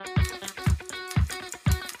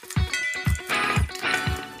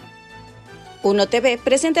Uno TV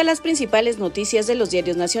presenta las principales noticias de los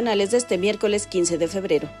diarios nacionales de este miércoles 15 de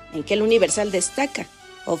febrero, en que el Universal destaca: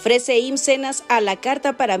 ofrece IMSS cenas a la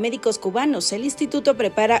carta para médicos cubanos. El instituto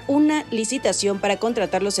prepara una licitación para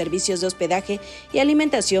contratar los servicios de hospedaje y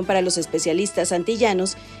alimentación para los especialistas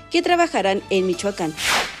antillanos que trabajarán en Michoacán.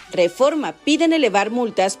 Reforma: piden elevar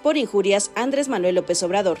multas por injurias a Andrés Manuel López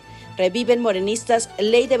Obrador. Reviven morenistas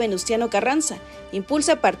ley de Venustiano Carranza.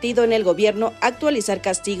 Impulsa partido en el gobierno actualizar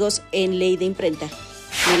castigos en ley de imprenta.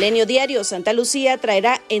 Milenio Diario: Santa Lucía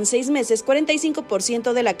traerá en 6 meses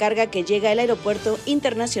 45% de la carga que llega al Aeropuerto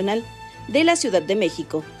Internacional de la Ciudad de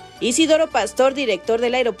México. Isidoro Pastor, director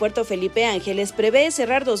del Aeropuerto Felipe Ángeles, prevé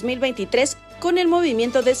cerrar 2023 con el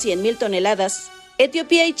movimiento de 100,000 toneladas.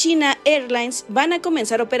 Etiopía y China Airlines van a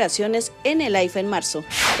comenzar operaciones en el AIFA en marzo.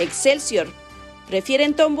 Excelsior: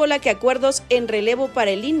 prefieren tómbola que acuerdos en relevo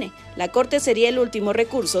para el INE. La Corte sería el último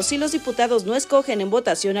recurso si los diputados no escogen en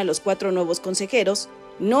votación a los 4 nuevos consejeros.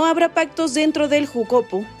 No habrá pactos dentro del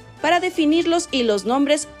Jucopo para definirlos y los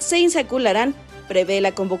nombres se insacularán, prevé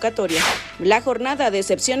la convocatoria. La jornada: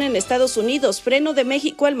 decepción en Estados Unidos, freno de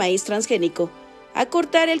México al maíz transgénico.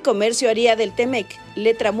 Acortar el comercio haría del TEMEC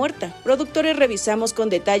letra muerta. Productores revisamos con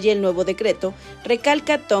detalle el nuevo decreto,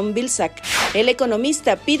 recalca Tom Vilsack. El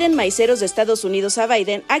Economista: piden maiceros de Estados Unidos a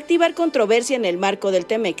Biden activar controversia en el marco del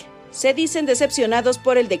TEMEC. Se dicen decepcionados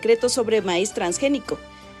por el decreto sobre maíz transgénico.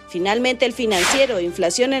 Finalmente, El Financiero: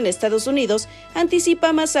 inflación en Estados Unidos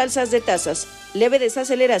anticipa más alzas de tasas. Leve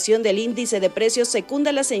desaceleración del índice de precios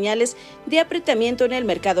secunda las señales de apretamiento en el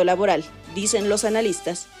mercado laboral, dicen los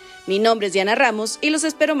analistas. Mi nombre es Diana Ramos y los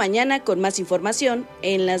espero mañana con más información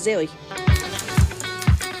en Las de Hoy.